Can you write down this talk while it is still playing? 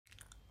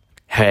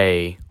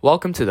Hey,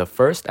 welcome to the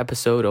first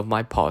episode of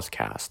my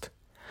podcast.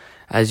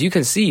 As you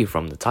can see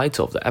from the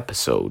title of the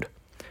episode,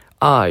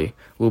 I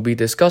will be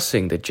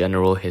discussing the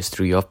general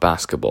history of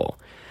basketball.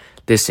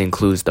 This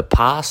includes the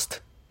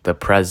past, the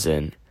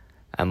present,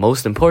 and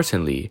most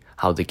importantly,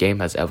 how the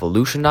game has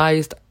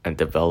evolutionized and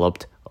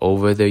developed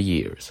over the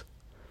years.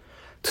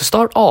 To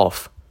start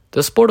off,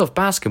 the sport of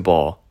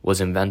basketball was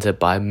invented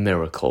by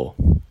miracle.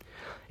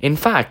 In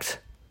fact,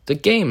 the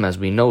game as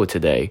we know it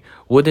today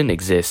wouldn't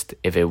exist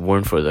if it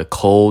weren't for the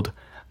cold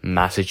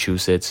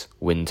Massachusetts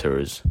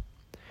winters.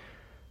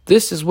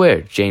 This is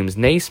where James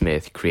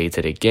Naismith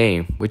created a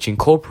game which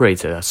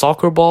incorporated a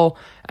soccer ball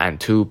and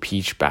two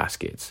peach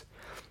baskets,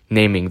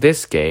 naming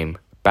this game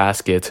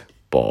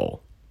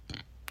basketball.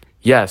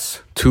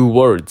 Yes, 2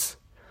 words.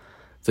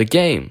 The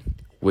game,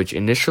 which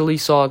initially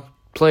saw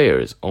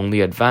players only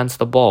advance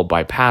the ball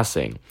by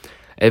passing,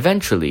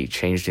 eventually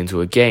changed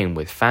into a game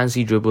with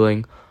fancy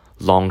dribbling,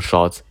 long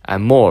shots,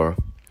 and more.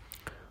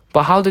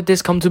 But how did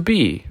this come to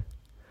be?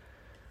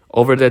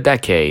 Over the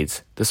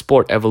decades, the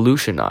sport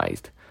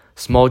evolutionized.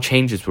 Small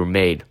changes were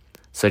made,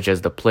 such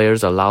as the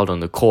players allowed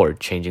on the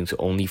court changing to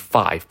only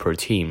 5 per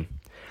team,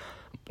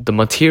 the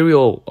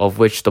material of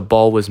which the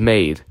ball was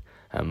made,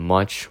 and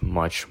much,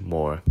 much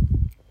more.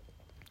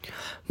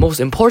 Most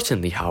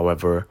importantly,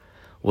 however,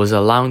 was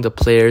allowing the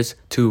players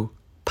to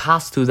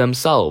pass to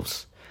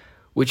themselves,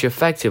 which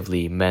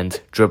effectively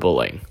meant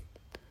dribbling,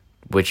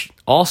 which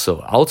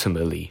also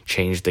ultimately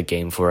changed the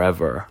game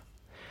forever.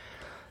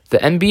 The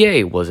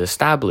NBA was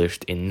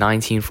established in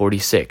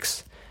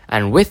 1946,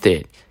 and with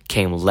it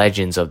came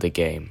legends of the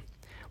game,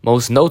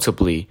 most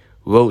notably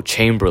Wilt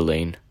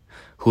Chamberlain,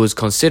 who is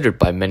considered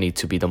by many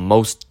to be the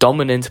most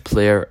dominant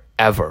player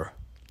ever.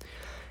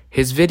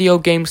 His video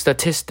game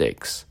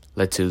statistics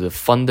led to the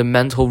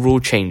fundamental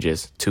rule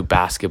changes to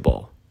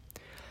basketball,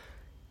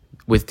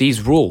 with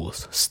these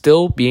rules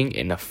still being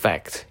in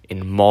effect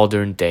in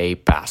modern-day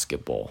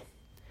basketball.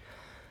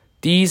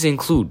 These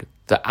include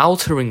the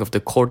altering of the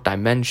court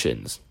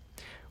dimensions,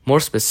 more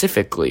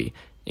specifically,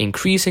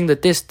 increasing the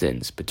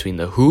distance between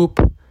the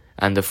hoop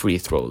and the free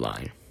throw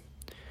line.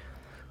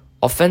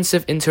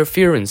 Offensive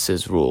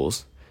interferences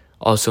rules,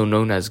 also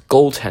known as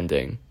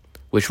goaltending,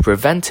 which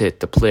prevented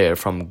the player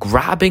from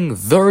grabbing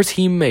their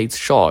teammate's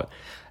shot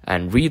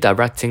and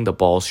redirecting the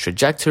ball's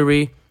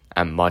trajectory,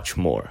 and much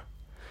more.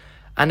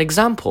 An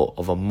example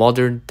of a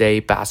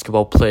modern-day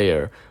basketball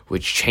player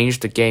which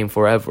changed the game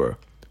forever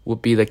would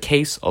be the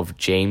case of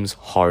James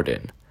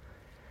Harden.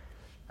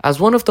 As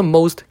one of the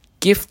most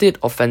gifted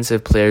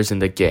offensive players in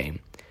the game,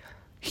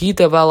 he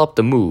developed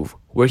a move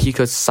where he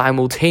could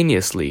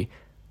simultaneously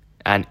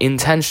and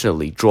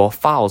intentionally draw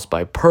fouls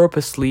by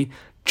purposely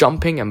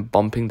jumping and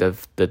bumping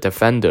the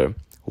defender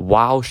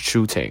while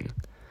shooting,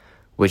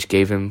 which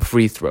gave him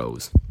free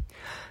throws.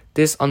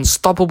 This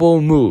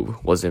unstoppable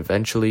move was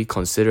eventually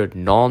considered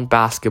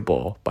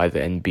non-basketball by the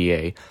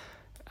NBA,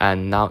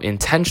 and now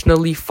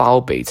intentionally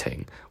foul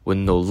baiting would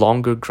no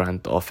longer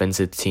grant the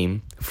offensive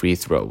team free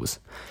throws.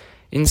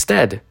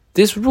 Instead,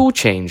 this rule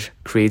change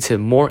created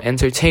more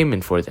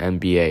entertainment for the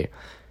NBA.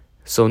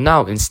 So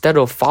now, instead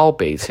of foul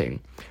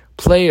baiting,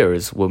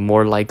 players would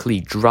more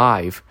likely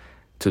drive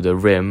to the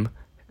rim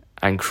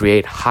and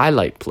create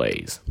highlight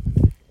plays.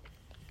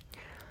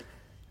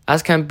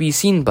 As can be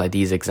seen by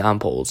these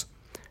examples,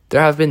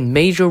 there have been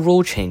major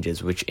rule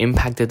changes which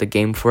impacted the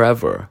game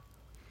forever.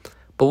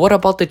 But what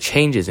about the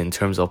changes in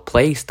terms of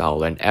play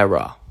style and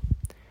era?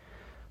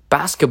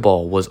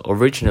 Basketball was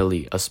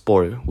originally a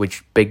sport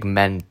which big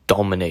men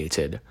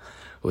dominated,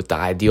 with the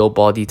ideal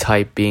body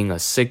type being a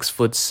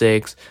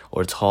 6'6"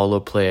 or taller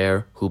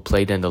player who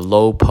played in the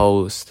low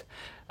post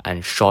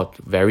and shot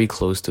very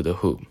close to the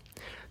hoop.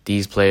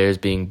 These players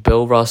being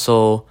Bill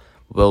Russell,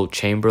 Wilt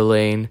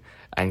Chamberlain,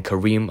 and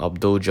Kareem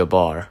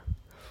Abdul-Jabbar.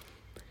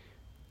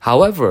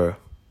 However,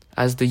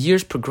 as the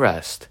years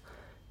progressed,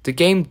 the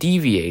game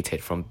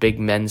deviated from big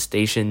men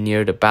stationed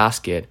near the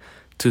basket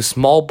to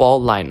small ball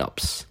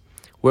lineups,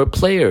 where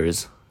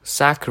players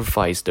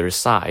sacrificed their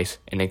size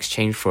in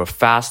exchange for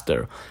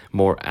faster,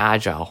 more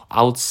agile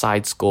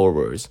outside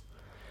scorers.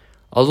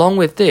 Along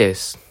with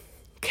this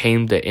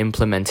came the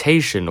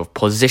implementation of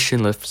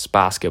positionless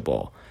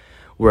basketball,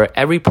 where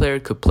every player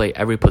could play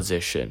every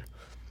position.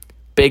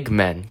 Big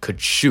men could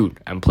shoot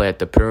and play at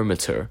the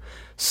perimeter.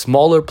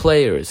 Smaller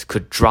players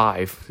could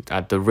drive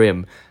at the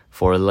rim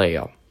for a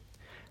layup.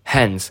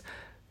 Hence,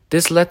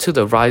 this led to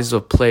the rise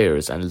of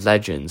players and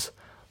legends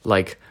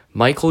like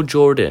Michael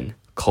Jordan,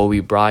 Kobe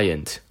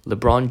Bryant,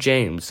 LeBron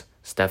James,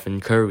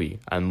 Stephen Curry,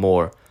 and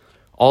more,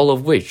 all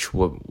of which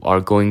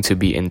are going to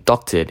be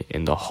inducted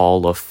in the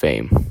Hall of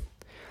Fame.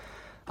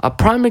 A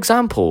prime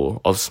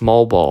example of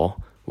small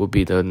ball would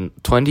be the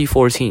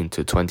 2014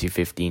 to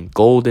 2015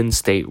 Golden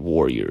State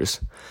Warriors,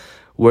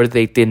 where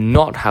they did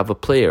not have a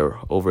player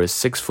over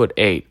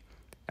 6'8"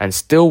 and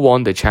still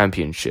won the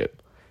championship.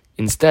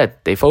 Instead,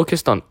 they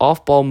focused on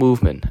off-ball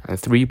movement and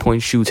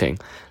three-point shooting,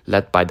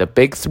 led by the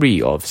big three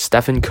of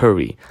Stephen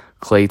Curry,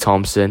 Klay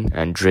Thompson,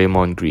 and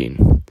Draymond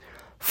Green.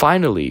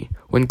 Finally,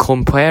 when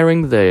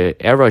comparing the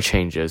era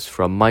changes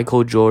from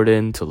Michael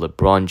Jordan to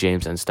LeBron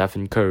James and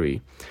Stephen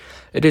Curry,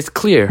 it is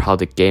clear how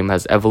the game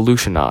has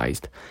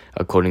evolutionized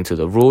according to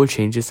the rule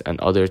changes and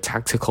other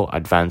tactical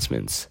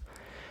advancements,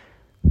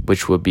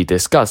 which will be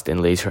discussed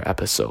in later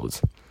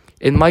episodes.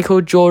 In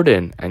Michael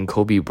Jordan and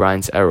Kobe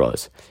Bryant's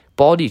eras,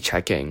 body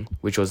checking,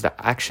 which was the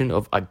action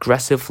of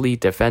aggressively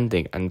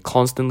defending and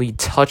constantly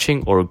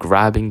touching or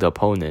grabbing the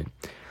opponent,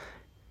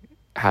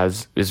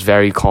 is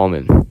very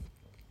common.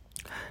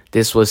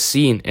 This was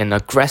seen in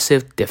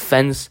aggressive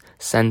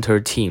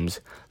defense-centered teams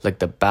like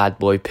the Bad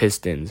Boy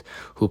Pistons,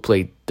 who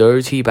played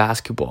dirty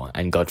basketball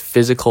and got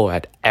physical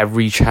at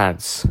every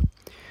chance.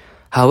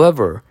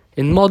 However,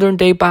 in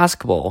modern-day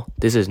basketball,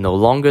 this is no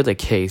longer the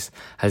case,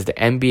 as the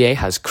NBA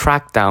has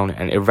cracked down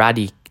and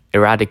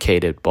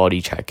eradicated body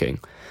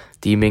checking,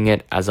 deeming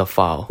it as a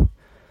foul.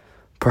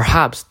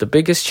 Perhaps the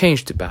biggest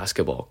change to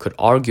basketball could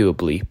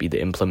arguably be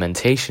the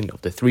implementation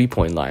of the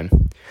three-point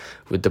line,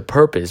 with the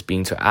purpose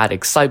being to add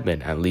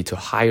excitement and lead to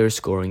higher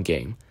scoring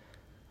game.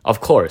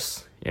 Of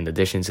course, in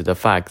addition to the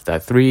fact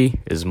that 3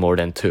 is more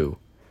than 2.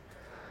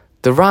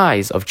 The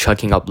rise of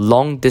chucking up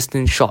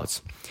long-distance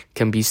shots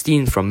can be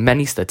seen from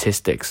many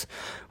statistics,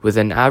 with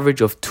an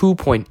average of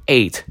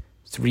 2.8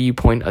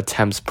 three-point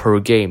attempts per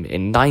game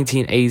in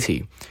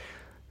 1980,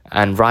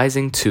 and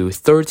rising to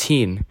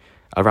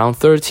around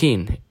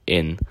 13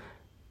 in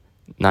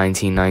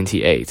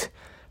 1998.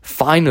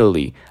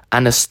 Finally,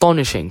 an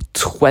astonishing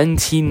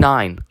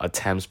 29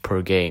 attempts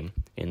per game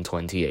in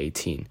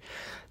 2018.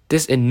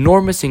 This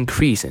enormous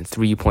increase in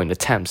three-point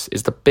attempts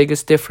is the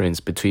biggest difference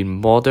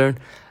between modern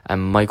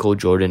and Michael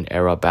Jordan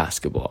era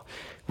basketball,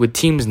 with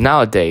teams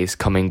nowadays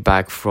coming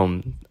back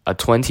from a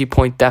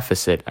 20-point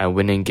deficit and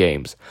winning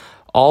games,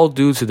 all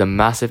due to the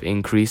massive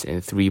increase in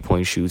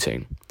three-point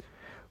shooting.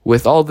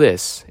 With all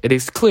this, it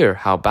is clear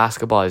how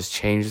basketball has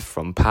changed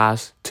from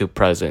past to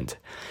present,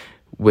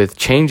 with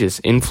changes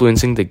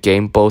influencing the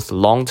game both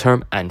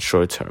long-term and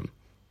short-term.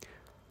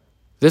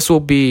 This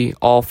will be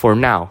all for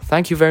now.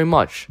 Thank you very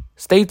much.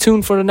 Stay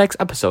tuned for the next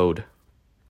episode.